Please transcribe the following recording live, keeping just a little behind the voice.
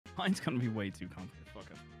Mine's gonna be way too complicated. Fuck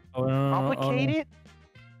it. Complicated?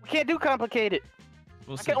 We can't do complicated.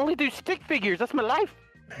 We'll I can only do stick figures. That's my life.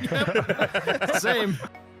 Same.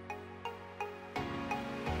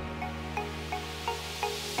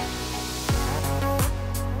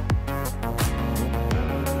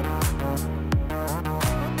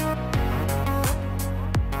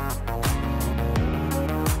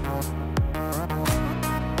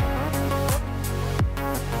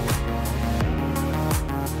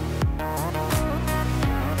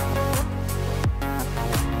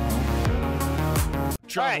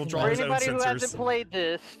 Alright, for anybody who hasn't played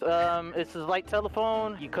this, it's like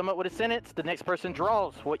telephone. You come up with a sentence, the next person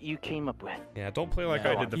draws what you came up with. Yeah, don't play like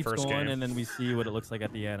I did the first game. And then we see what it looks like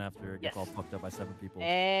at the end after it gets all fucked up by 7 people.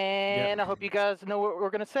 And I hope you guys know what we're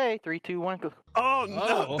gonna say. 3, 2, 1, go. Oh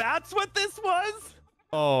no, that's what this was?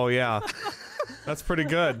 Oh yeah, that's pretty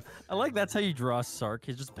good. I like that's how you draw Sark.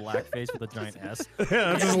 He's just blackface with a giant S. Yeah,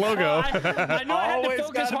 that's his logo. I know I had to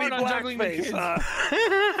focus hard on juggling the kids. Nice.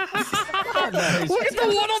 Look at the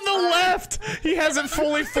one on the left. He hasn't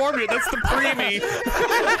fully formed it. That's the preemie.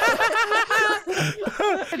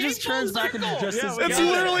 It just turns back into just as It's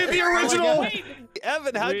literally the original.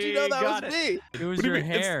 Evan, how'd you know that was me? It was your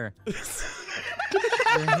hair. Your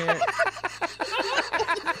hair.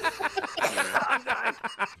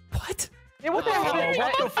 What? Hey, what the hell?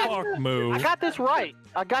 What the fuck, move? I got this right.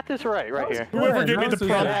 I got this right here. Whoever gave me the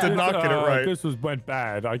prompt did not get it right. This went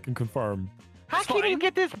bad. I can confirm. How can you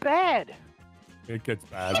get this bad? It gets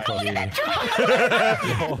bad for me. Right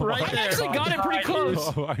there. Actually got it pretty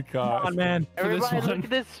close. Oh my god. Come on, man. Everybody look at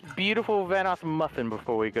this beautiful Vanoss muffin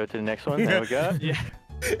before we go to the next one. There we go. Yeah.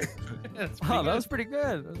 Oh, that was pretty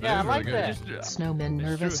good. Yeah, I like that. Snowman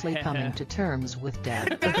nervously coming to terms with death.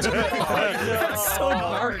 That's so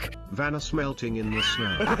dark. Vanoss melting in the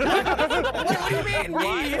snow. What do you mean?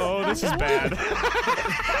 What? Oh, this is bad.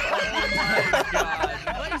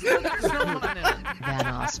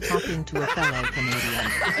 Vanoss talking to a fellow Canadian.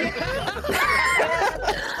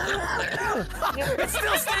 It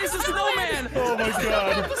still stays a snowman. Oh my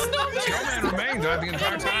god. Snowman remained the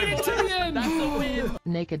entire time. That's a win.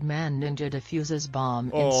 Naked man ninja defuses bomb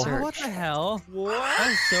in Oh. search. What the hell? What?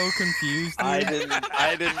 I'm so confused. I didn't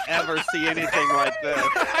ever see anything like this.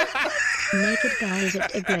 Naked guys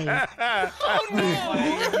at a grave. Oh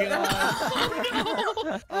my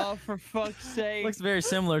god. Oh, for fuck's sake. Looks very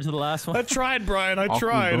similar to the last one. I tried, Brian. I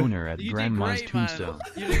tried. Boner at You Grandma's did great, tombstone.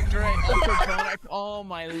 man. You did great. Oh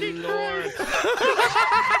my lord.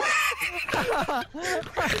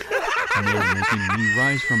 And they're making me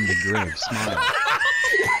rise from the grave smile.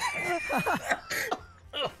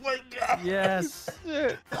 Oh my god. Yes.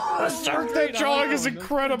 Sark, that jog is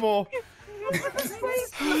incredible. That's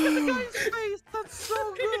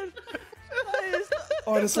so good.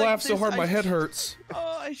 Oh, I just laughed so hard my head hurts.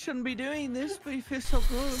 Oh, I shouldn't be doing this, but it feels so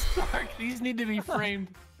good. Sark, these need to be framed.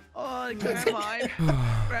 Oh, Grandma.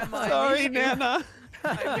 Grandma. Sorry, Nana.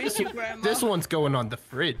 I miss you, Grandma. This one's going on the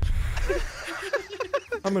fridge.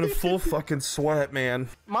 I'm in a full fucking sweat, man.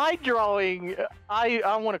 My drawing, I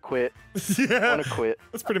want to quit. Yeah. I want to quit.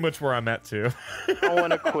 That's pretty much where I'm at too. I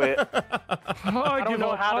want to quit. I don't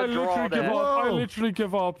know how to draw that. I literally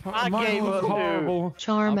give up. I Mine gave was up, dude. horrible.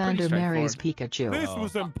 Charmander marries Pikachu. This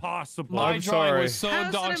was impossible. My I'm drawing sorry. was so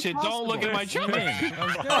dog shit. Don't look at my drawing.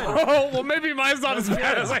 Oh, well, maybe mine's not as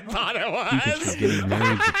bad as I thought it Pikachu's was. getting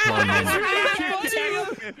married to Charmander.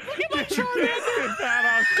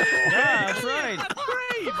 Yeah, that's right.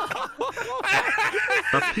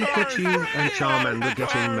 A Pikachu and Charmander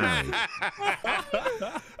getting married.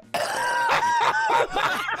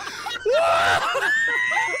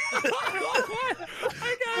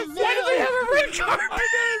 Why do they have a red carpet? I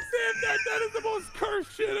gotta say that is the most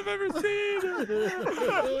cursed shit I've ever seen.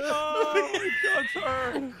 Oh my god,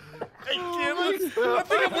 her. I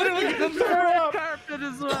think I'm literally gonna throw up. Carpet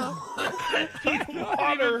as well.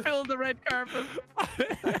 Water. Fill the red carpet.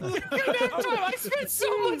 I spent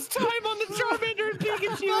so much time on the Charmander and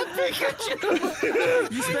Pikachu.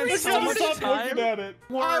 You spent so much time. at it.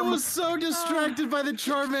 I was so distracted by the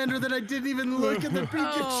Charmander that I didn't even look at the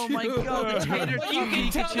Pikachu. Oh my god, the tater You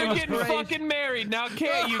can tell they're getting fucking married now,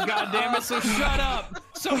 can't you? Goddammit! So shut up.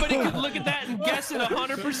 Somebody could look at that and guess it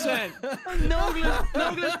 100%.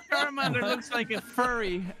 Nogla's Charmander looks like a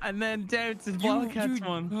furry, and then down to Wildcat's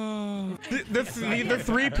one. The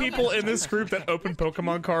three people in this group that open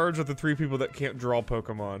Pokemon cards are the three people that can't draw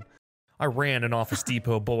Pokemon. I ran an Office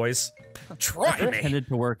Depot, boys. Try me.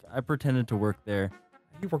 I pretended to work there.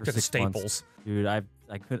 You worked at the Staples. Dude, I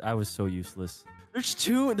was so useless. There's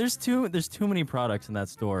too many products in that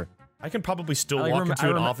store. I can probably still walk into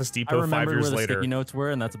an Office Depot 5 years where the later. sticky notes were,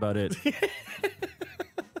 and that's about it.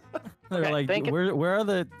 They're Okay, like, thank you. where are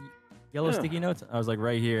the yellow sticky notes? I was like,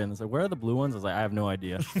 right here. And it's like, where are the blue ones? I was like, I have no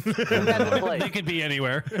idea. They could be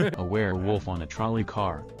anywhere. A werewolf on a trolley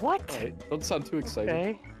car. What? Hey, don't sound too excited.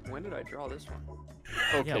 Okay. When did I draw this one?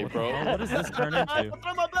 Okay, what bro. the hell? What does this turn into?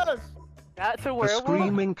 That's a A werewolf.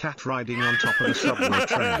 screaming cat riding on top of a subway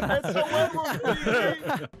train.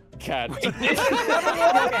 Cat.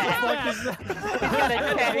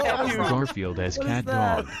 Garfield as cat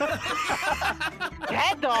dog.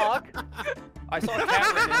 Cat dog? I saw a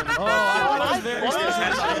cat right in Oh, I was very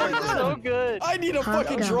So good. I need a Half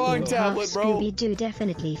fucking drawing Garfield, half tablet, bro. Scooby-Doo,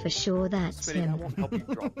 definitely for sure. That's Smitty, that him. won't help you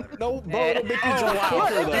draw better. No, bro, it'll make you draw Look,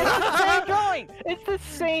 quicker, it's though. the same drawing. It's the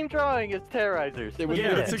same drawing as Terrorizers. It would Yeah,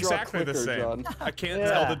 make it's you draw exactly the quicker, same. John. I can't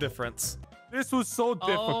Yeah. tell the difference. This was so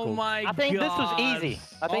difficult. Oh my I think this was God. easy.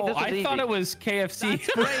 I think this was I easy. thought it was KFC. That's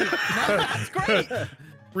great. No, that's great.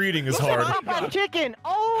 Reading is Look hard. at Popeye's chicken.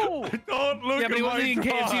 Oh! Don't look Yeah, but he wasn't eating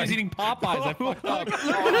KFC, he was eating Popeyes. I fucked up.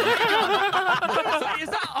 Is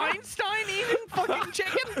that Einstein eating fucking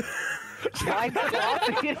chicken? I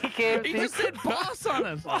thought he came He just said boss on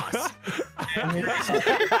it. Boss.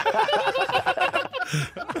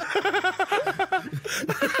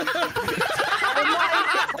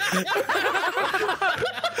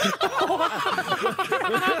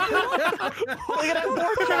 Look at that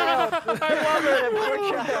poor child. I love it. Poor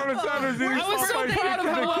child. I was so proud of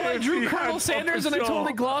how well I drew Colonel Sanders, and I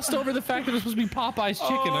totally glossed over the fact that it was supposed to be Popeye's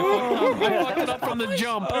chicken. I fucked it up from the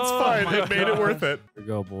jump. That's fine. It made it worth it. Here we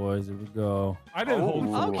go, boys. Here we go. I didn't hold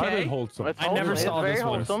some. I okay. didn't hold some. It's I never wholesome. saw It's very this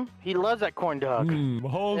one. wholesome. He loves that corn dog. There we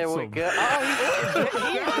Wholesome. go. Oh,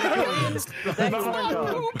 he's that corn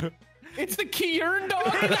dog. It's the Kiern dog.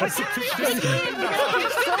 It's so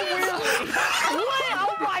weird.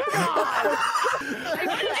 Oh my god!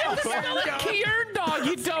 Kiern dog,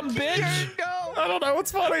 you dumb bitch. I don't know.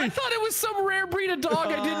 What's funny? I thought it was some rare breed of dog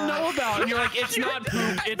I didn't know about. And you're like, it's not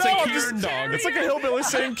poop. It's No, a I'm Kiern just- dog. It's like a hillbilly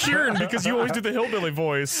saying Kieran because you always do the hillbilly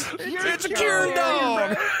voice. It's a Kieran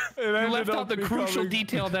dog. You left out the crucial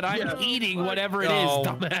detail that I'm eating whatever it is, No.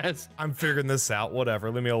 dumbass. I'm figuring this out.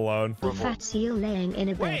 Whatever. Leave me alone. The fat seal laying in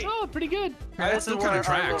a bed. Oh, pretty good. That still kind of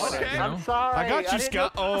tracks. I'm sorry. I got you, didn't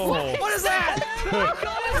Scott. know- Oh. What is that?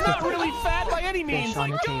 It's not really fat by any means. Fish on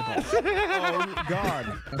the table. Oh, God.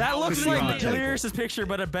 That looks Fish on like the table. Delirious' picture,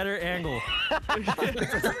 but a better angle.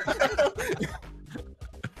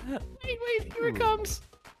 Wait, here it comes.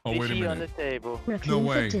 Oh, wait a Fishy on the minute. table. Raccoon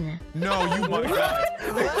way. for dinner. No, you might not.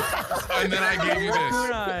 And then I gave you Raccoon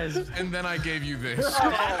this. eyes. And then I gave you this. Oh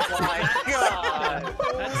my god!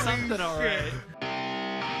 That's something, all right.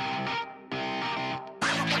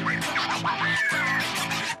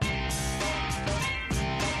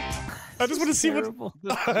 I just want to see Terrible.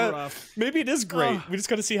 what. Maybe it is great. We just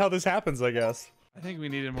got to see how this happens, I guess. I think we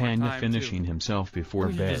needed more Panda time finishing himself before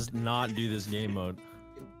We should bed. just not do this game mode.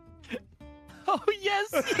 Oh yes!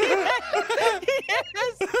 Yes!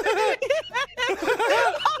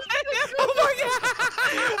 Oh my god!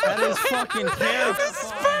 That is fucking terrible. This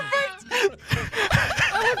is perfect!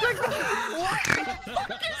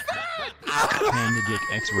 Panda dick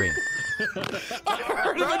X-ray. I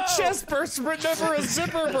heard of a chest burster, but never a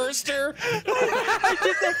zipper burster.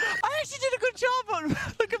 I actually did a good job on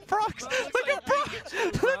look at Brock's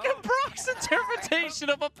interpretation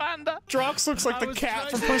of a panda. Drox looks like the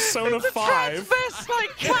cat from Persona 5. Best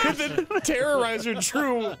like cat. And then Terroriser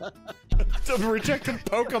drew a rejected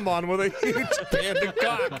Pokemon with a huge panda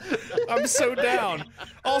cock. I'm so down.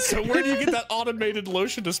 Also, where do you get that automated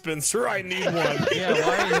lotion dispenser? I need one. Yeah,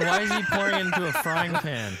 why is he pouring into a frying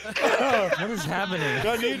pan? What is happening?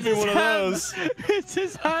 I need me one of those. It's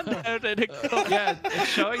his hand out and it goes. Yeah, it's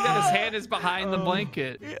showing that his hand is behind the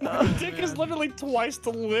blanket. My dick is literally twice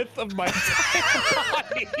the width of my entire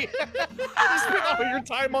body. You spent all your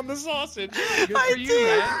time on the sausage. Good for you,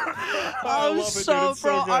 man. I love was it, dude. so, It's so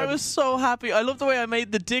bro. I good. was so happy. I love the way I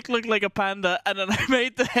made the dick look like a panda, and then I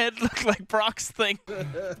made the head look like Brock's thing.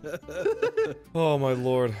 Oh my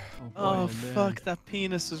lord. Oh fuck, that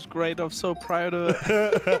penis is great. I'm so proud of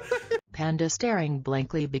it. Panda staring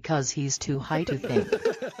blankly because he's too high to think.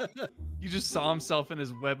 You just saw himself in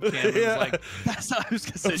his webcam and Yeah. was like, That's what I was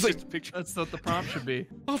gonna say. I was like, Just a picture. that's what the prompt should be.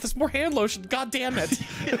 Oh, there's more hand lotion. God damn it.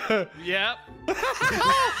 Yep.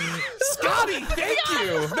 Scotty, thank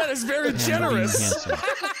you. That is very Panda generous.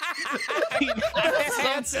 being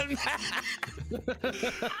Handsome. handsome.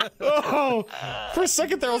 Oh, for a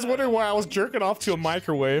second there, I was wondering why I was jerking off to a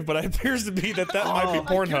microwave, but it appears to be that might be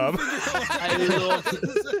Pornhub. I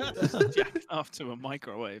love jacked off to a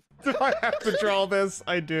microwave. Do I have to draw this?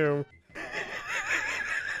 I do.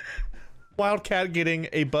 Wildcat getting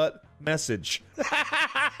a butt message.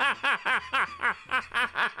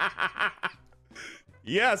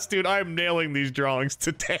 Yes, dude, I'm nailing these drawings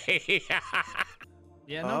today.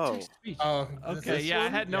 Yeah, no text-to-speech. Oh, Okay, yeah, I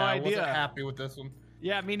had no idea. I wasn't happy with this one.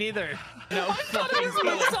 Yeah, me neither. No, I thought it was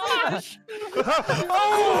massage.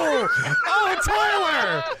 Oh,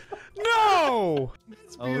 Tyler! No!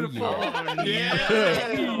 It's beautiful. Oh,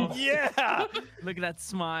 yeah. Yeah. Look at that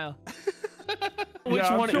smile. Which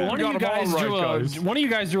Yeah, one of you guys drew one of you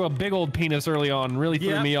guys drew a big old penis early on? Really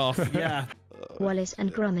threw me off. Yeah. Wallace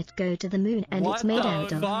and Gromit go to the moon and it's made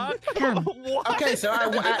out of. Come. Okay, so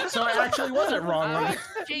I actually wasn't wrong.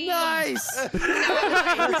 Nice.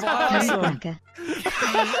 Cracker.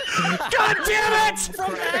 God damn it!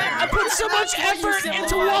 I put so much effort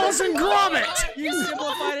into Wallace and Gromit! You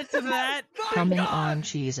simplified it to that? Coming on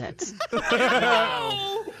Cheez-Its.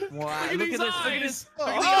 Wow, look at this. Look at this.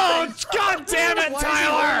 Oh, god damn it,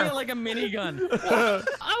 Tyler! Like a minigun.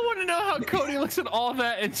 I want to know how Cody looks at all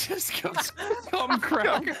that and just goes, "Come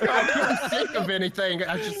crack." I couldn't think of anything.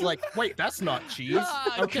 I was just like, wait, that's not cheese.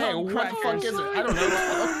 Okay, what the fuck is it? I don't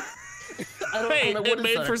know. Hey, it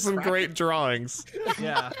made for some great drawings.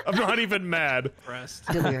 Yeah. I'm not even mad.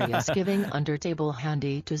 Delirious giving under table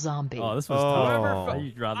handy to zombie. Oh, this was tough. How do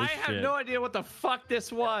you draw this I shit? have no idea what the fuck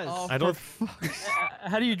this was. Oh, I don't.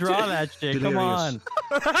 How do you draw that shit? Come on.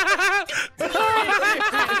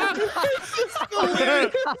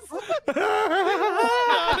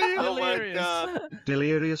 Oh my god.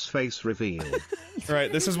 Delirious face reveal.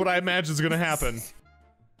 Right, this is what I imagine is gonna happen.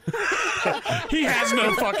 He has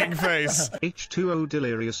no fucking face. H2O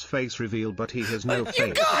delirious face reveal, but he has no face.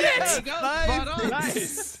 You got it!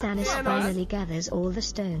 Nice. Thanos finally gathers all the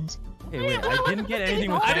stones. Hey, wait, I didn't get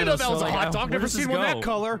anything with I didn't know Thanos, that was so, a like, hot dog. where Never does this seen one that go?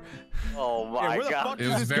 color. Oh my god. It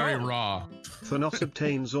was very raw. Vanoss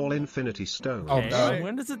obtains all Infinity Stones. Oh, Hey,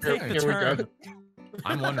 when does it take the here we turn? go.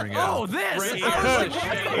 I'm wondering. Oh, this! Right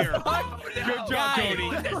here. Good job, Cody.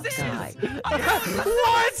 Die.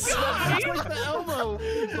 What? Like the elbow.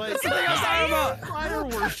 Like, fire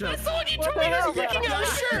worship. That's the one you told me I was kicking out of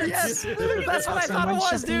shirts. Yes, that's what I thought it Someone was,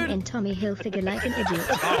 shoved him dude. in Tommy Hilfiger like an idiot.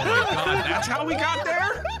 Oh my god, that's how we got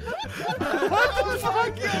there? What the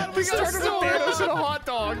fuck? We started with Thanos and a hot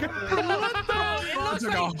dog. It It's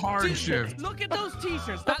like a hard shift. Look at those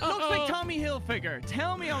t-shirts. That looks like Tommy Hilfiger.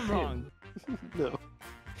 Tell me I'm wrong. No.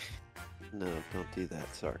 No, don't do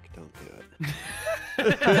that, Sark. Don't do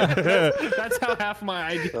it. That's how half my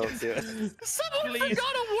idea. Don't do it. Someone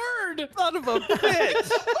forgot a word. Son of a bitch!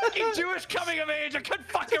 Fucking Jewish coming of age. I couldn't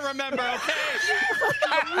fucking remember. Okay.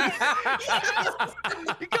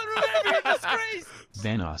 You couldn't remember. You're disgrace.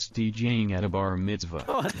 Vanoss DJing at a bar mitzvah.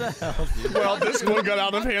 What the hell, dude? Well, this one got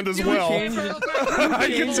out of hand as well. I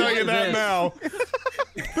can tell you that now.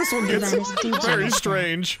 This one gets very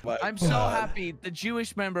strange. I'm so happy the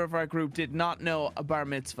Jewish member of our group did not know a bar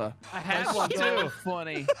mitzvah. I had That's one so too.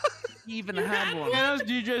 funny. He even had one. Yeah, those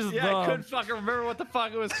DJs Yeah, I couldn't fucking remember what the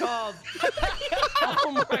fuck it was called.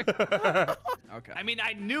 Oh my god. Okay. I mean,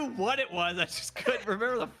 I knew what it was. I just couldn't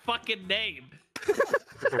remember the fucking name.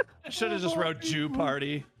 I should have just wrote Jew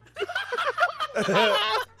party.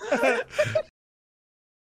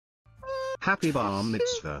 Happy bar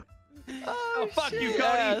mitzvah. Oh, fuck you,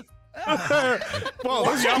 Cody. Well,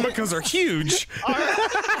 those yarmulkes are huge.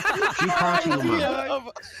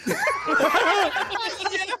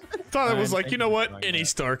 Thought it was like, you know what? Any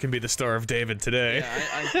star can be the Star of David today. Yeah,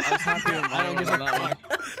 I was happy with my own on that one.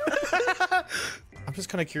 I'm just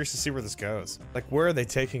kind of curious to see where this goes. Like, where are they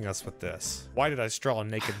taking us with this? Why did I draw a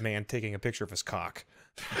naked man taking a picture of his cock?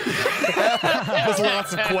 There's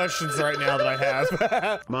lots of questions right now that I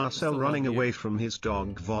have. Marcel running away from his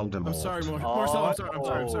dog Voldemort. I'm sorry, Marcel. I'm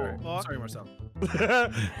sorry, Marcel.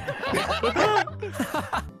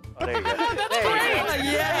 Oh, there you go. That's There you great. go.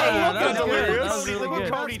 Yeah, That's hilarious. That was really Look what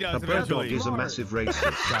good. Cody A does bird dog eventually. is a massive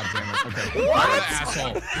racist. God damn it. Okay. What? What an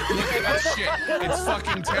asshole. Look at that shit. It's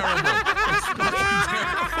fucking terrible. It's fucking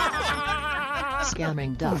terrible.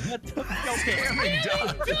 Scamming duck. Scamming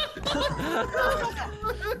duck.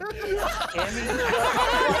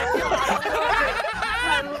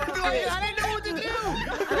 I didn't know what to do.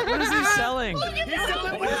 What is he selling? He's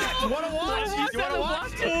selling what? You want to watch? You want to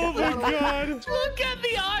watch? Oh my god. Look at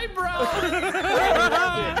the eyebrow.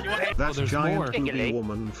 That giant more. poopy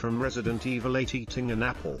woman from Resident Evil 8 eating an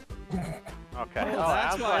apple. Okay. Oh, Oh,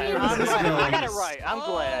 that's I'm why glad. you're I'm on glad. this I got it right. I'm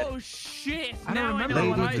glad. Oh shit! I don't Now I remember know that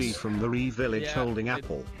what one. Lady I V from the Re Village Yeah, holding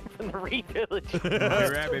apple. From the Reed Village.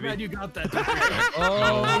 Glad you got that.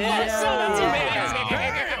 Oh, Yes, yeah. that's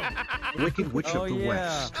amazing. Wicked Witch Oh, of the yeah.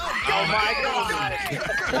 West. Oh my god.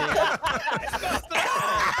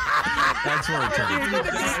 That's where it turns.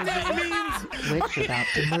 Witch about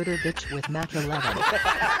to murder bitch with Mach 11.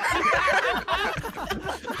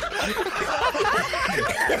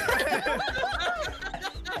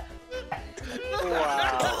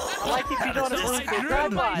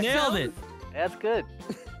 5. Nailed it. That's good.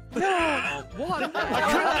 What? I didn't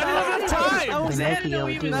have time. I was Pinocchio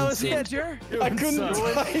even doing Ginger. I couldn't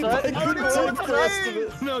type. I couldn't type the rest of it.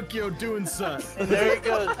 Pinocchio doing sut. There he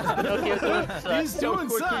goes. Pinocchio doing sut. He's doing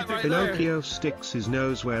sut right Pinocchio sticks his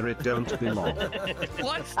nose where it don't belong.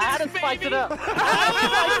 What's I had to this, spice baby? it up.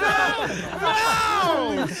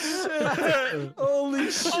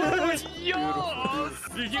 Holy shit. Oh,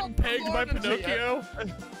 You're getting pegged by Pinocchio?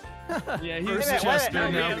 yeah, Wait a he's minute, just wait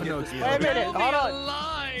a minute. Pinocchio. Wait a minute, hold on.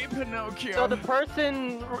 Alive, Pinocchio. So the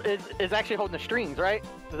person is actually holding the strings, right?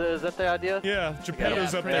 Is that the idea? Yeah,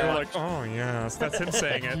 Geppetto's up there like, oh yes, that's him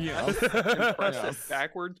saying it. Impressive.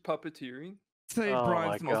 Backwards puppeteering. Say Oh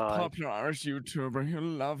Brian's the my most God. popular Irish YouTuber. He'll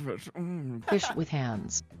love it. Fish with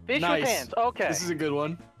hands. Fish Nice. with hands. Okay. This is a good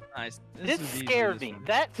one. Nice. This scared me.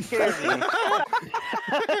 That scared me.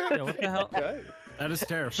 Yeah, what the hell? Okay. That is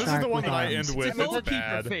terrifying. This is the one with that I arms. end with. It's a It's goalkeeper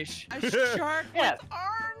bad. fish. A shark Yeah. with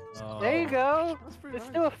arms. Oh. There you go. It's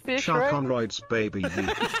still a fish, Shark right? on roids, baby.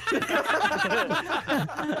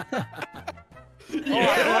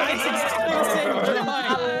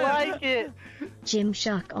 I like it. Gym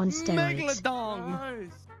Shark on steroids. Megalodon.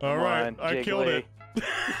 All right, Come on, I killed Jiggly. it.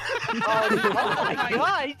 Oh my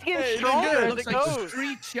God, he's getting stronger as Looks it like goes.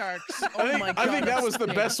 street sharks. Oh my God. I think that was the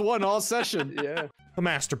that's best one all session. Yeah. A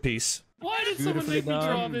masterpiece. Why did someone make me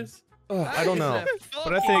draw this? I don't know,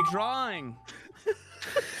 but I fucking think drawing.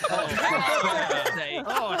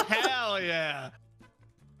 Oh, hell yeah.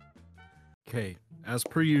 Okay, as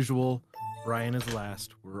per usual, Brian is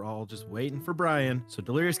last. We're all just waiting for Brian. So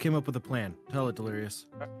Delirious came up with a plan. Tell it, Delirious.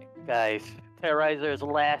 Guys, Terroriser is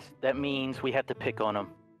last. That means we have to pick on him.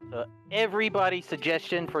 Everybody's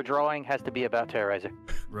suggestion for drawing has to be about Terroriser.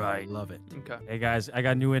 Right. Love it. Okay. Hey guys, I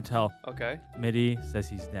got new intel. Okay. Smitty says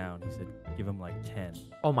he's down. He said give him like 10.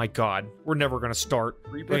 oh my god, we're never gonna start.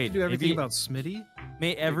 We have Wait, to do everything maybe- about Smitty?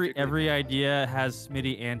 May every idea has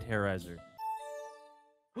Smitty and Terroriser.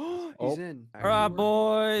 He's in. All right,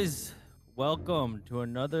 boys. Welcome to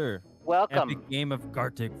another Welcome. epic game of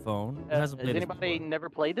Gartic Phone. Who hasn't Has played this anybody never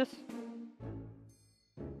played this?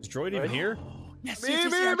 Is Droid even here? Yes,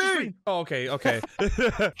 Me. Oh, okay, okay.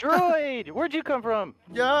 Droid, where'd you come from?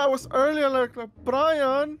 Yeah, I was earlier like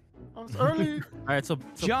Brian. I was early. All right, so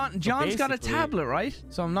John's got a basically- tablet, right?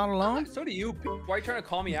 So I'm not alone. So do you. Why are you trying to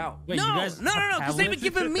call me out? Wait, no, you guys no, have because they've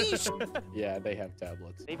been tablets? giving me. Yeah, they have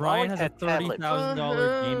tablets. They've Brian always has a had tablets.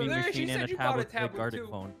 $30,000 gaming There, she machine and said a you bought a tablet for the tablet, Gartic too.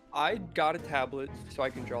 Phone. I got a tablet so I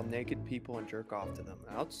can draw naked people and jerk off to them.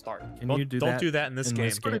 And I'll start. Can Don't, you do don't that? do that in this game.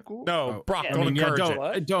 Cool. No, Oh. Brock, Yeah. don't I mean, yeah, encourage it.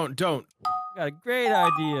 What? don't. I got a great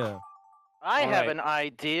idea. I have Alright. an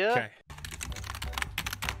idea. Okay.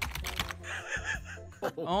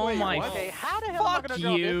 Oh my. Okay, how the hell am I Fuck gonna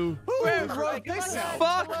draw you. this?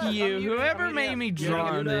 Fuck you. Whoever made me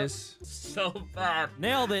draw this. So bad.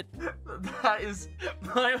 Nailed it. That is.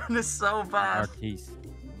 My one is so bad. Artiste.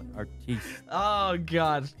 Oh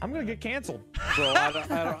God. I'm gonna get canceled. Bro, I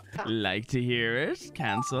don't. Like to hear it.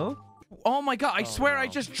 Cancel. Oh my God! I swear I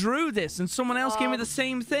just drew this, and someone else gave me the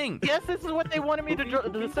same thing. Yes, this is what they wanted me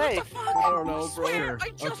to say. I don't know, bro. Swear, I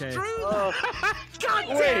just Okay. drew. Oh, God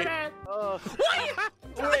Wait. damn it! oh. Why?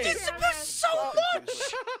 I did so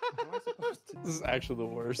much. This is actually the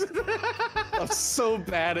worst. I'm so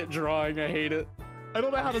bad at drawing. I hate it. I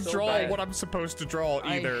don't know how to So draw bad. what I'm supposed to draw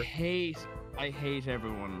either. I hate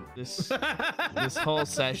everyone. This whole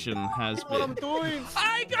session has What I'm been. doing?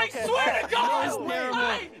 I swear to God! I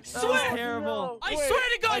swear! Terrible. I swear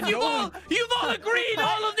to God, you've all agreed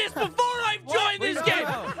all of this before I've joined this game.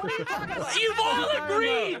 You've all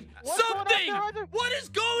agreed something. What is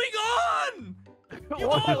going on?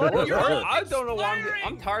 I don't know why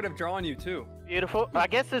I'm tired of drawing you too. Beautiful. I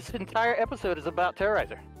guess this entire episode is about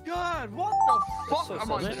Terroriser. God, what the fuck So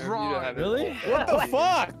am I sensitive. You drawing? have it Really? all. What the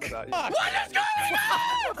fuck? About you. What is going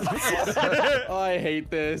on? Oh, I hate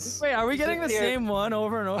this. Wait, are we getting the same one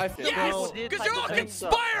over and over? I feel Yes, did because type you're all the same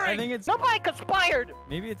stuff. I conspiring. think it's Nobody conspired.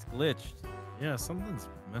 maybe it's glitched. Yeah, something's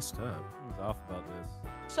messed up. Something's off about this.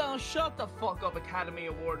 So shut the fuck up, Academy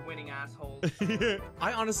Award winning asshole.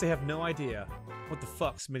 I honestly have no idea what the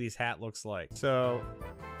fuck Smitty's hat looks like. So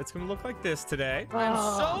it's gonna look like this today. I'm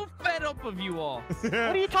so fed up of you all. What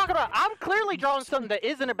are you talking about? I'm clearly drawing something that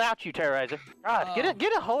isn't about you, Terroriser. God,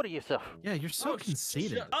 get a hold of yourself. Yeah, you're so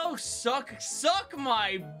conceited. Suck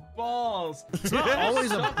my balls. It's not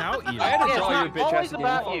always about you. I had to Yeah, draw it's your not bitch always ass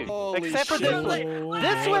about again. you, Holy except for this shit. one.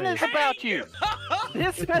 This one is about you.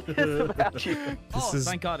 This is about you. Oh, is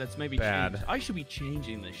thank God it's maybe bad. changed. I should be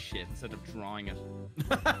changing this shit instead of drawing it.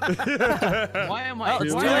 Why am I? Oh,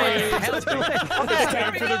 it's why too am I- late. It's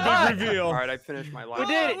time for the big reveal. All right, I finished my last. We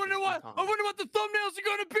did it. I wonder what the thumbnails are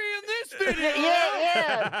gonna be in this video.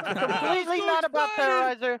 Yeah. Completely not about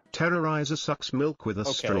Terroriser. Terroriser sucks milk with a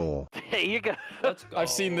straw. There you go. Let's go. I've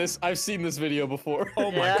seen this video before.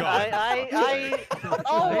 Oh my Yeah, god.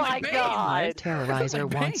 Oh my God. Terroriser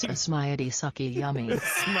wants a SMii7Y sucky yummy.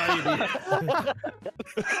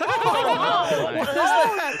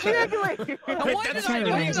 Jiggly.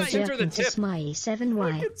 Terroriser jerking to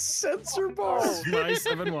SMii7Y. Censor bar.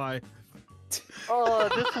 SMii7Y. Oh,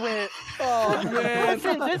 this went. Oh man.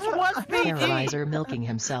 Listen, this was PG. Terroriser milking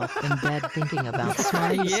himself in bed thinking about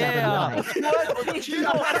SMii7Y.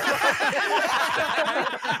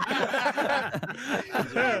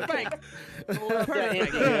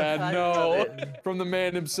 Yeah, no. From the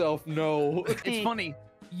man himself, no. It's funny.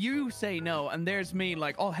 You say no, and there's me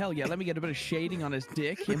like, oh hell yeah, let me get a bit of shading on his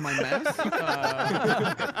dick in my mouth.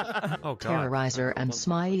 Oh god. Terroriser and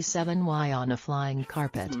SMii7Y on a flying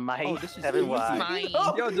carpet.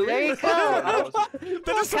 SMii7Y. Yo, There you go. That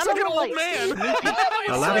just looks like an old man.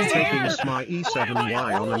 Aladdin taking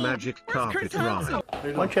SMii7Y on a magic carpet ride. Why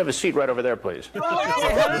don't you have a seat right over there, please?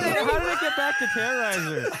 How did it get back to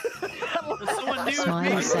Terroriser?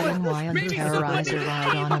 SMii7Y and Terroriser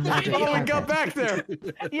ride on a magic Oh, we got carpet. back there.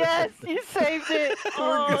 Yes, you saved it.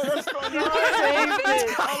 You saved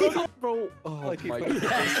it. Bro. Oh my god.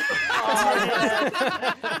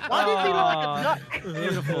 Why did he look like a duck?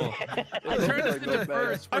 Beautiful. I turned this into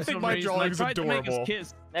first for I think some my reason. drawing's I tried to make us adorable.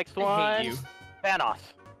 kiss. Next I hate one. you. Vanoss.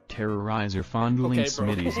 Terroriser fondling Okay, bro.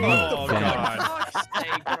 Smitty's Oh, milk. God.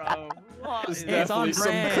 Hey, bro. It's on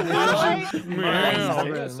brand.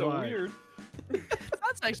 That's so weird.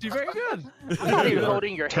 That's actually very good. I thought he was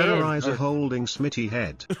holding your head. Terroriser holding Smitty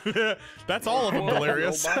head. That's all of them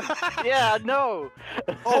hilarious. Yeah, no.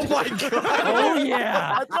 Oh my god. Oh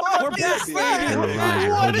yeah. We're back, baby.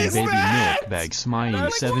 Terroriser holding baby milk bag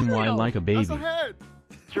SMii7Y like a baby.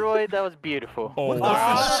 Droid, that was beautiful. Oh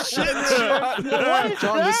shit. What is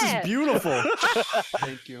John, this is that? beautiful.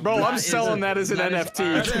 Thank you. Bro, I'm selling that as an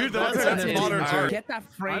NFT. Dude, that's That's modern art. Get that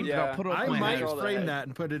framed. Yeah. I'll put it I up my might house. frame that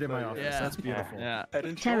and put it in my office. Yeah. That's beautiful. Yeah.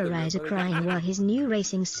 Terroriser crying while his new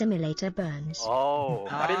racing simulator burns. Oh,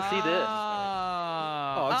 I didn't see this.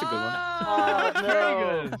 Oh, that's a good one. Oh, no. Very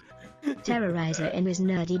good. Terroriser in his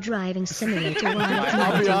nerdy driving simulator while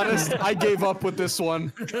I'll be honest, I gave up with this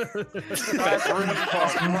one. Oh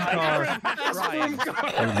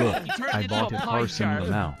look, I bought a car similar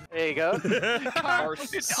now. There you go. Oh, you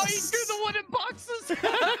do the one in boxes?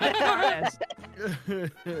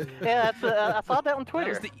 Yeah, that's, I saw that on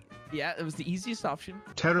Twitter. Yeah, it was the easiest option.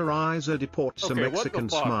 Terroriser deports a Okay, what the Mexican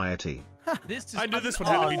fuck? SMii7Y. This is I knew this one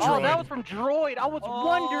had to be Oh, that Droid. was from Droid. I was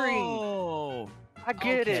wondering. Oh. I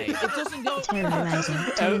get Okay. it. It doesn't go.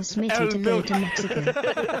 Terroriser telling Smitty to go to Mexico.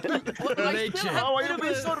 Oh, I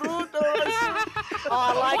be so rude, Oh,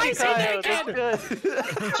 I like it, Kyle. That's good.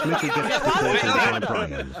 Smitty gets deported by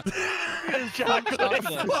Brian.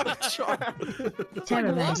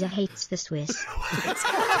 Terroriser hates the Swiss.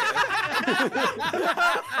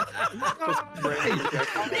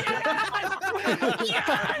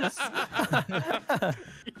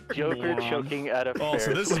 Joker choking at a Oh, so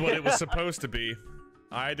fair. this is what it was supposed to be.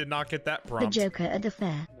 I did not get that The prompt. Joker at the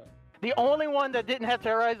fair. The only one that didn't have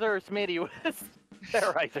Terroriser or Smitty was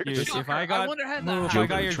Terroriser. Dude, if I got wonder how that if I got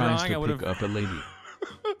Joker your tries drawing, I to would pick have. up a lady.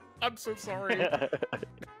 I'm so sorry.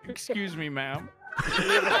 Excuse me, ma'am.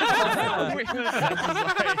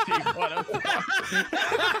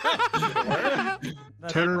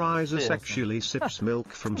 Terroriser sexually sips milk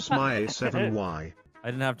from SMii7Y. I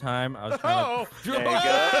didn't have time. I was trying Oh, There you go.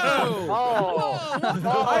 Oh. I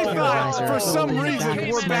thought Terroriser for some holding a reason bag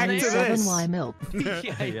of we're back to this. SMii7Y milk.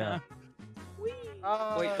 to. Yeah.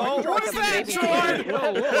 Oh, what is that, Droid?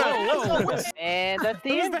 And that's the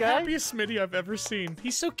That was end, the guys. happiest Smitty I've ever seen.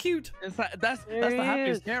 He's so cute. That's There the he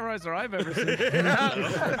happiest is. Terroriser I've ever seen.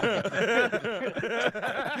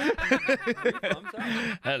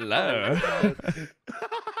 Hello.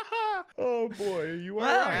 Oh boy, you are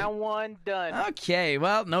Well, right. Round one done. Okay,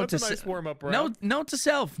 well, note That's a to nice warm-up round. note to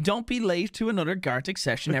self: don't be late to another Gartic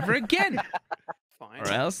session ever again, Fine. or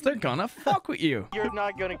else they're gonna fuck with you. You're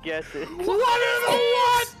not gonna guess it. What in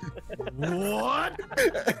the what? What?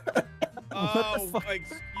 Oh,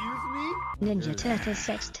 excuse me? Ninja Turtle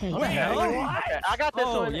sex tape. I got this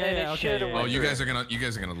one, yeah, and yeah, it okay, should have yeah. Oh, you guys are gonna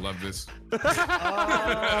love this. Oh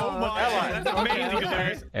my god. Amazing,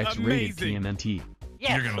 hilarious. X-rated Amazing. TMNT. Yeah,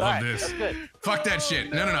 You're gonna love this. Fuck that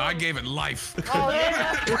shit. No, I gave it life. Oh,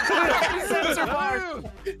 yeah.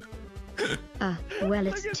 Ah, well,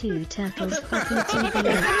 it's two turtles fucking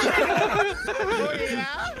TBH.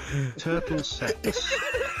 Turtle sex.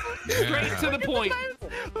 Straight to the point.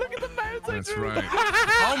 Look at the mouse. That's right.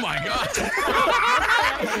 Oh my god.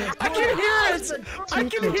 I can hear it. I Two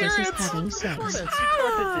can hear tortoises it. having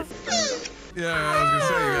sex. Yeah, I was gonna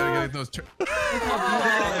say you gotta get those.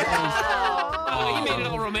 Oh, you made it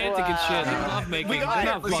all romantic and shit. I love making.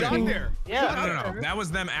 Not fucking. Yeah. No. That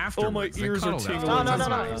was them after. Oh, my ears are tingling. No.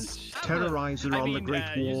 Terroriser on the Great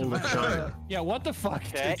Wall of China. Yeah, what the fuck?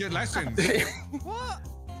 Okay. Good lesson.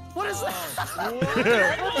 What is that?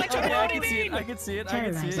 Yeah, I can see it. I can see it.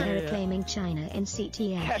 Terroriser reclaiming China in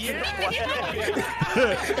CTF.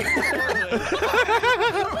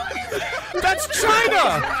 That's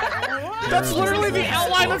China. That's literally the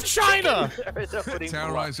outline of China.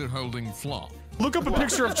 Terroriser holding flaw. Look up a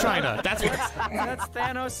picture of China. That's what. That's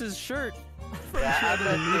Thanos' shirt.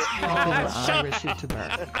 Irish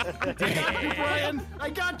YouTuber. Brian, I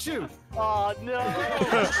got you. Oh no!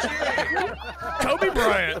 Kobe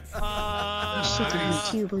Bryant. Shitty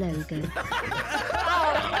YouTube logo.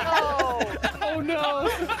 Oh no!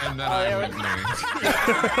 And then I went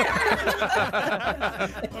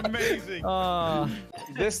Amazing.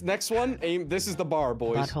 This next one, this is the bar,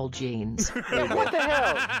 boys. Butthole jeans. What the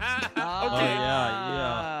hell? Okay. There you go.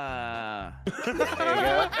 That looks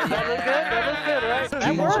good, right? That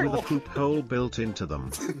Jeans worked. with a poop hole built into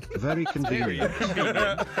them. Very convenient.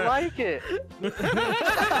 I like it. It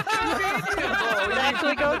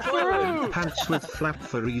actually goes through. Pants with flap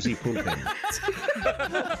for easy pooping.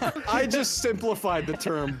 I just simplified the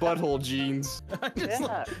term butthole jeans.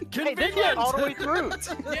 Yeah. Hey, this went all the way through.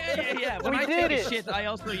 Yeah. When We I did take a it. shit, I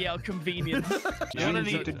also yell convenience.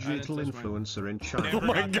 Jeans a digital influencer in China. Oh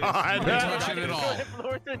my god. touch it at all.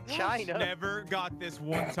 North in China. Never got this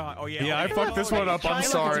one time. Oh yeah. Yeah, I fucked this one up. I'm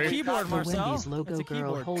sorry. It's a keyboard, The Marcel. Wendy's logo It's a girl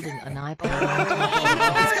keyboard. holding an iPad on top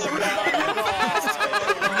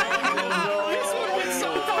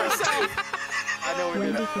I know where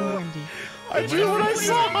Wendy from Wendy. I drew what I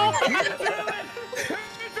saw.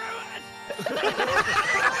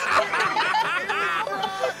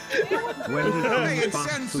 When we Hey, find it's fast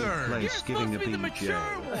food censored. place giving a BJ.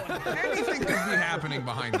 Anything could be happening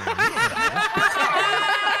behind there.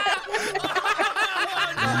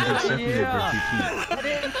 Number 7 I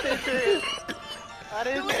didn't censor it. I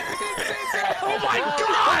didn't censor it. Oh my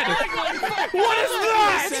god! What is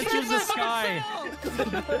that? Censors the sky.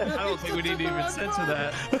 I don't think we need to even censor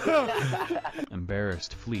that.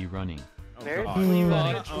 Embarrassed flea running. Very Oh, clean.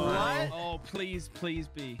 Oh, please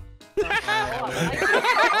be. I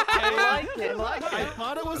like it. I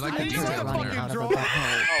thought it was I like the the detail running in out there. of a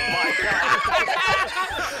butthole.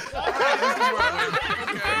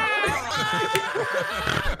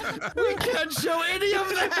 We can't show any of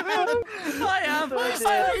that. I am. I don't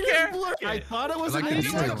care. I thought it was I like an the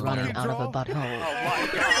detail. Instagram Running out of a butthole.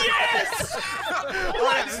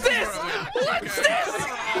 What's this?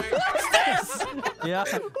 Yeah.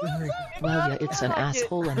 Well, yeah, it's an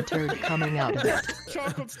asshole and turd coming out of it.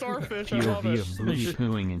 Chocolate starfish. I love POV it. of booty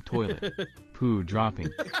pooing in toilet. Poo dropping.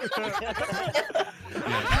 Yeah,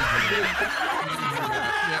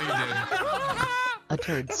 you did. A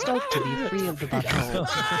turd stoked to be free of the butthole.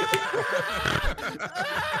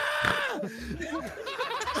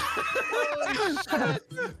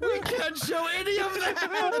 We can't show any of that.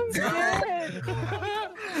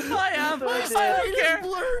 I am. I don't care.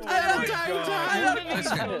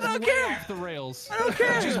 Listen, I don't care. Off the rails. I don't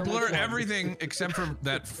care. just blur everything except for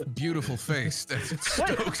that beautiful face. That's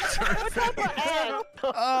Stokes.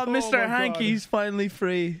 Oh, Mr. Hanky's finally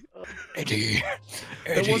free. Eddie.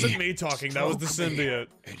 That wasn't me talking. That was the symbiote.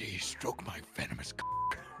 Eddie, stroke my venomous.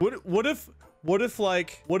 What if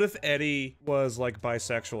Eddie was like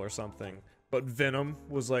bisexual or something, but Venom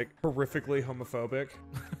was like horrifically homophobic?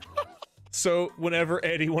 So whenever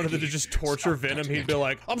Eddie wanted to just torture Venom, he'd be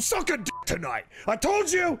like, "I'm sucking dick tonight. I told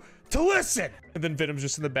you to listen." And then Venom's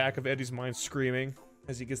just in the back of Eddie's mind screaming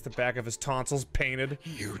as he gets the back of his tonsils painted.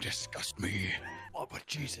 You disgust me. What would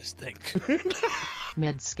Jesus think?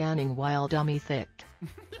 Med scanning while dummy thick.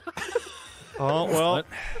 Oh well,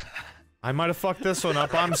 I might have fucked this one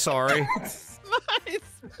up. I'm sorry.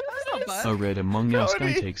 A red Among Us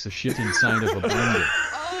guy takes a shit inside of a blender.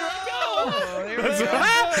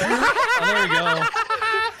 There we go.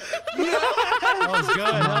 That was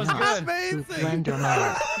good. That was good. Blender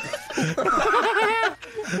mode.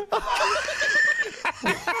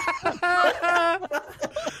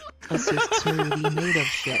 Assist smoothie made of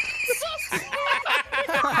shit.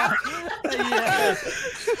 Yes.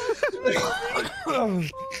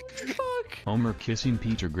 Homer kissing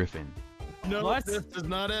Peter Griffin. No, What? this does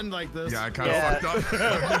not end like this. Yeah, I kind of fucked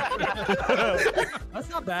up. That's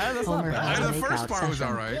not bad. That's Homer not has bad. a The first makeout part was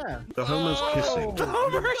session. alright. Yeah. The Homer's kissing.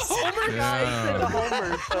 Homer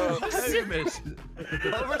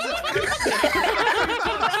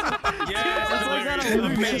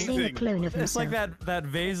kissing a clone of It's like himself. that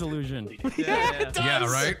vase illusion. Yeah,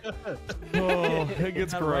 right? Oh, it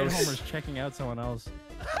gets That right gross. Homer's checking out someone else.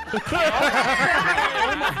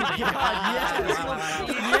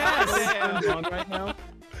 Right now.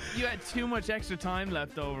 You had too much extra time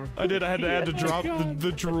left over. I did. I had to add to drop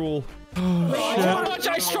the drool. How much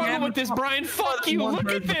I struggle with this, Brian. Fuck you.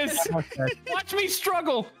 Look at this. Watch me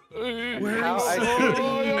struggle. He's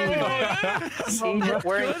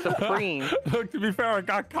wearing Supreme. Look, to be fair, I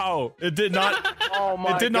got caught. It did not. Oh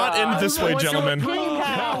my It did not end this way, gentlemen.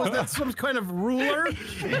 Wow, is that some kind of ruler?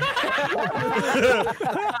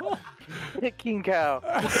 King cow.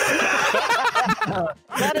 That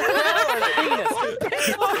is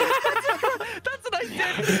That's what I did.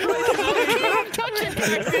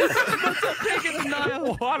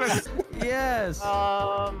 Yes.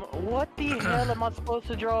 What the hell am I supposed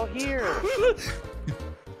to draw here?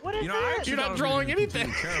 What is this? You're not drawing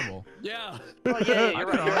anything. Terrible. Yeah. Oh, yeah, you're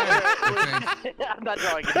right. I'm not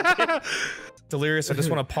drawing anything. Delirious, I just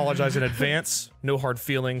want to apologize in advance. No hard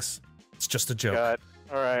feelings. It's just a joke. God.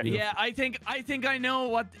 All right. Yeah, I think I know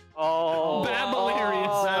what. Oh.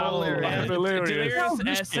 Babylarious.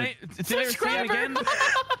 Delirious. Say it again.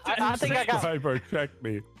 I think I got. Cyber, check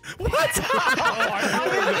me. What?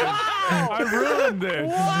 I ruined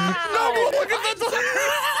this. Wow. No, look at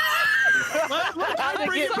that. How to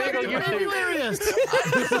get big on YouTube.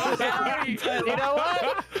 You know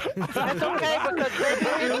what? That's okay because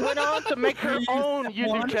Baby went on to make her own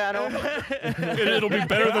YouTube channel. It'll be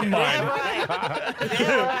better than mine.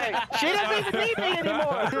 Yeah, right. She doesn't even need me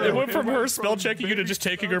anymore. It went from her spell checking you to just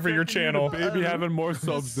taking over your channel. Baby having more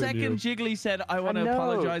subs than you. Second Jiggly said, I want to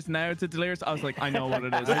apologize now to Delirious. I was like, I know what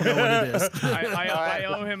it is. I know what it is. I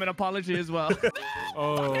owe him an apology as well.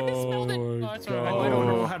 Oh, I don't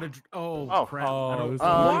know how to. Oh, crap.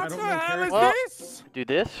 What the hell is this? Do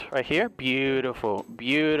this right here. Beautiful.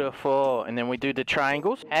 Beautiful. And then we do the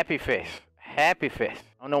triangles. Happy face. Happy face.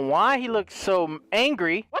 I don't know why he looks so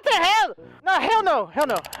angry. What the hell? No, hell no. Hell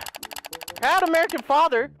no. Proud American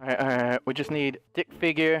father. All right. We just need stick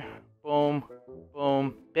figure. Boom.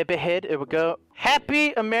 Boom. Baby head. There we go.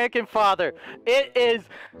 Happy American father. It is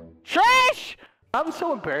trash. I'm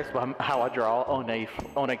so embarrassed by how I draw on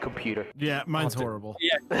a computer. Yeah, mine's horrible.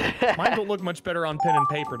 Yeah. Mine don't look much better on pen and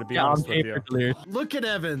paper, to be honest with you. Look at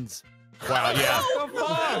Evans. Wow, yeah.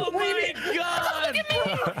 Oh my God!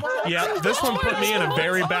 Yeah, this one put me in a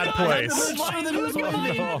very bad place. They grow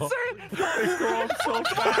up so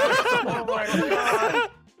fast. Oh my God.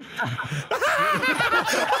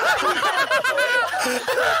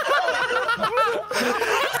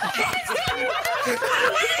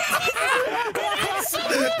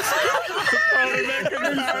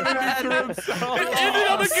 It ended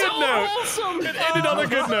on a good note. It ended on a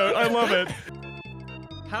good note. I love it.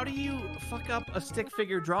 How do you fuck up a stick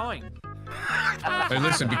figure drawing? Hey,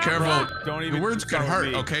 listen, be careful. Don't even the words can hurt,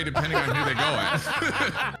 me. okay, depending on who they go at.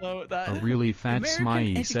 A really fat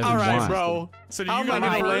SMii7Y. All right, bro. So How am I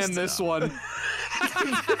gonna land this one?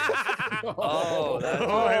 Oh, that's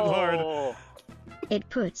my lord. It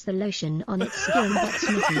puts the lotion on its skin but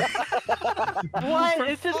smithy. What?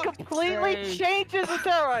 It just completely changes the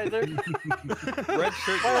Terroriser. Red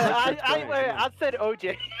shirt. I said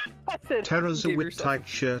OJ. I said Terroriser with tight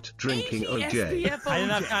shirt drinking OJ. I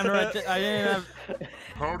didn't have time to write it. I didn't have.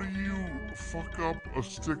 How do you fuck up a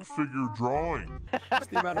stick figure drawing? That's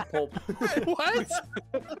the amount of pulp. What?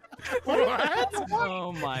 What?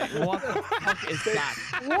 Oh my! What the fuck is that?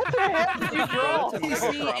 What the hell did you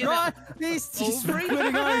draw? He's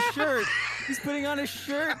putting on a shirt. He's putting on a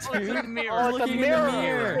shirt, dude. Oh, it's a Looking mirror. in the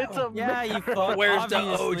mirror. It's a Yeah, you fuck. Where's the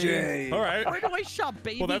obviously. OJ? All right. Where do I shop,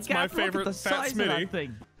 baby? Well, that's my Gap? Look at favorite the fat size of Smitty. that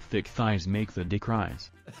thing. Thick thighs make the dick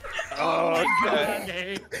rise. Oh,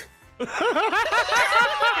 okay.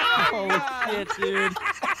 Holy shit, dude.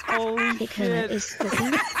 Holy Thick hair shit. is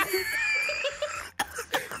squishy.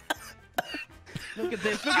 Look at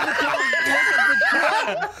this. Look at the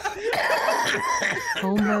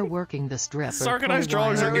Homer working the strip. Sark and I's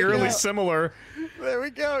drawings are eerily similar. There we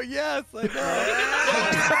go. Yes, I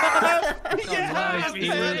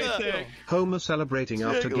know. Homer celebrating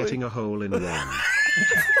after getting a hole in one.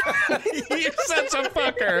 You're such a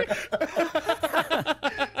fucker.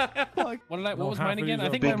 What was mine again? I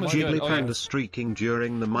think Big mine was good. JigglyPanda streaking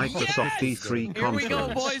during the Microsoft E3 Here we conference.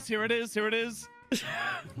 go, boys. Here it is. Here it is.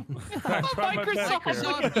 Microsoft's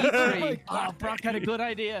on E3. Oh, Brock had a good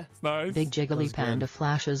idea. Nice. BigJigglyPanda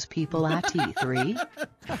flashes people at T3.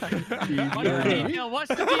 What's the detail? What's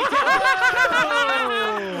the detail?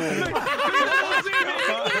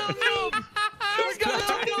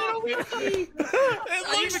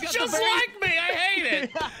 It looks just like me. I hate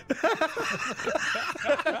it.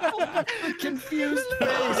 Confused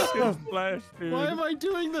face. Flash, dude. Why am I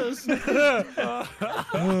doing this? That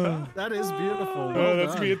is beautiful. Well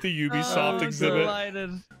that's done. me at the Ubisoft exhibit.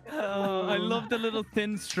 I love the little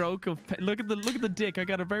thin stroke of. Look at the dick. I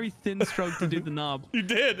got a very thin stroke to do the knob. You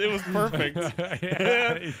did. It was perfect.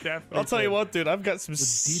 I'll tell you what, dude. I've got some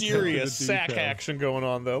serious sack action going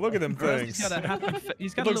on, though. Look at them things.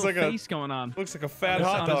 He's got a little face going on. Looks like a fat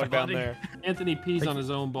hot dog down there. Anthony pees on his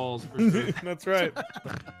own balls. For sure. That's right.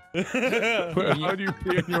 How do you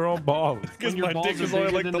pee in your own balls? Because my dick is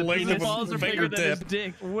only like the length of balls a are bigger than his fingertip.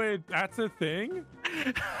 dick. Wait, that's a thing?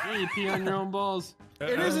 Yeah, you pee on your own balls.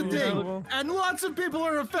 It is a thing, and lots of people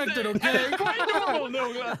are affected. Okay. Quite normal,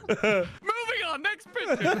 Nogla. Moving on, next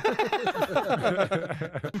picture.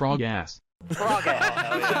 Frog ass. Frog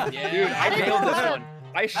ass. Dude, I nailed this one.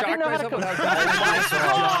 I shocked myself when I was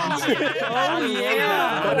Oh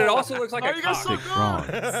yeah. But it also looks like a Big cock. frog.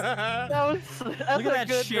 That's Look at that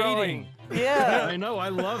good shading. drawing. Yeah. I know. I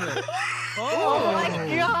love it. Oh my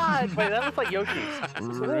god! Wait, that looks like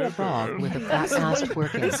Yoshi's. Frog with a fat ass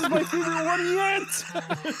twerking. This is my favorite one yet.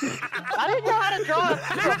 I didn't know how to draw a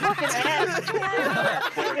fucking ass.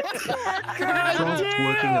 Frog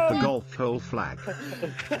twerking at the golf hole flag.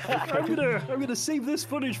 I'm gonna save this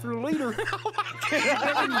footage for later. Just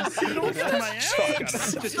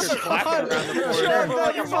clapping around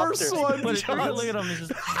the board. Look at him. He's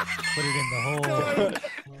just put it in the hole.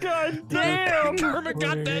 God damn! Kermit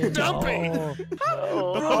got that dumping.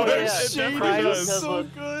 Oh, that yeah. shading is so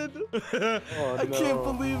good. I can't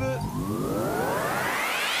believe it.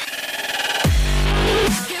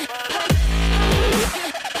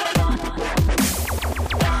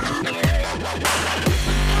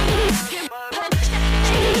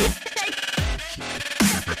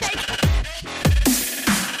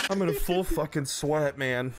 I'm in a full fucking sweat, man.